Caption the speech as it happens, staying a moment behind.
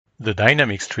The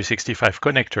Dynamics 365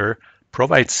 connector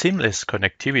provides seamless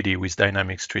connectivity with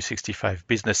Dynamics 365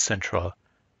 Business Central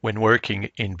when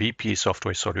working in BPA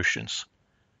software solutions.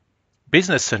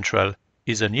 Business Central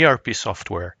is an ERP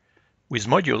software with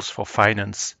modules for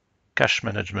finance, cash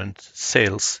management,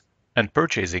 sales, and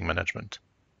purchasing management.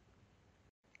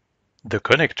 The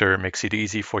connector makes it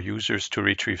easy for users to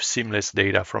retrieve seamless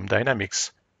data from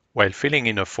Dynamics while filling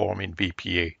in a form in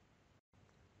BPA.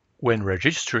 When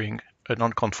registering a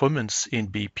nonconformance in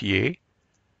BPA,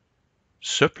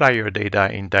 supplier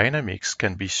data in Dynamics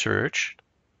can be searched,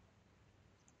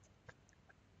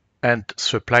 and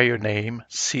supplier name,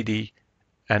 CD,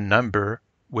 and number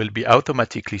will be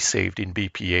automatically saved in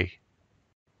BPA.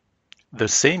 The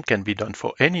same can be done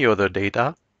for any other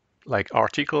data, like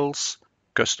articles,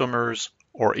 customers,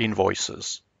 or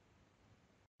invoices.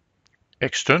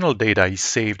 External data is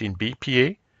saved in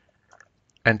BPA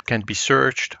and can be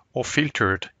searched or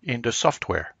filtered in the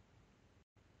software,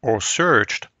 or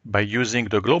searched by using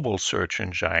the global search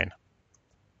engine.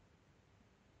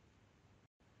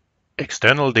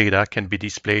 External data can be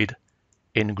displayed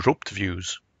in grouped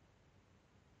views.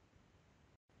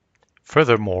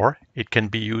 Furthermore, it can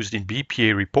be used in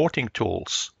BPA reporting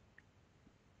tools,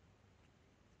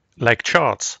 like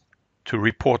charts to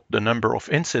report the number of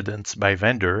incidents by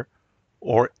vendor,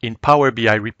 or in Power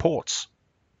BI reports.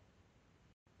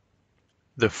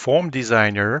 The Form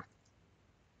Designer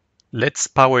lets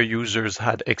power users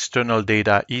add external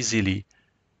data easily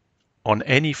on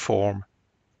any form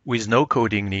with no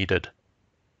coding needed.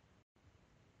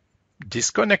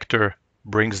 This connector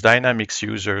brings Dynamics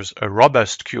users a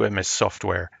robust QMS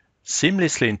software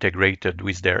seamlessly integrated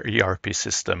with their ERP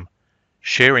system,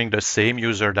 sharing the same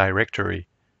user directory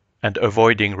and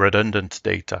avoiding redundant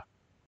data.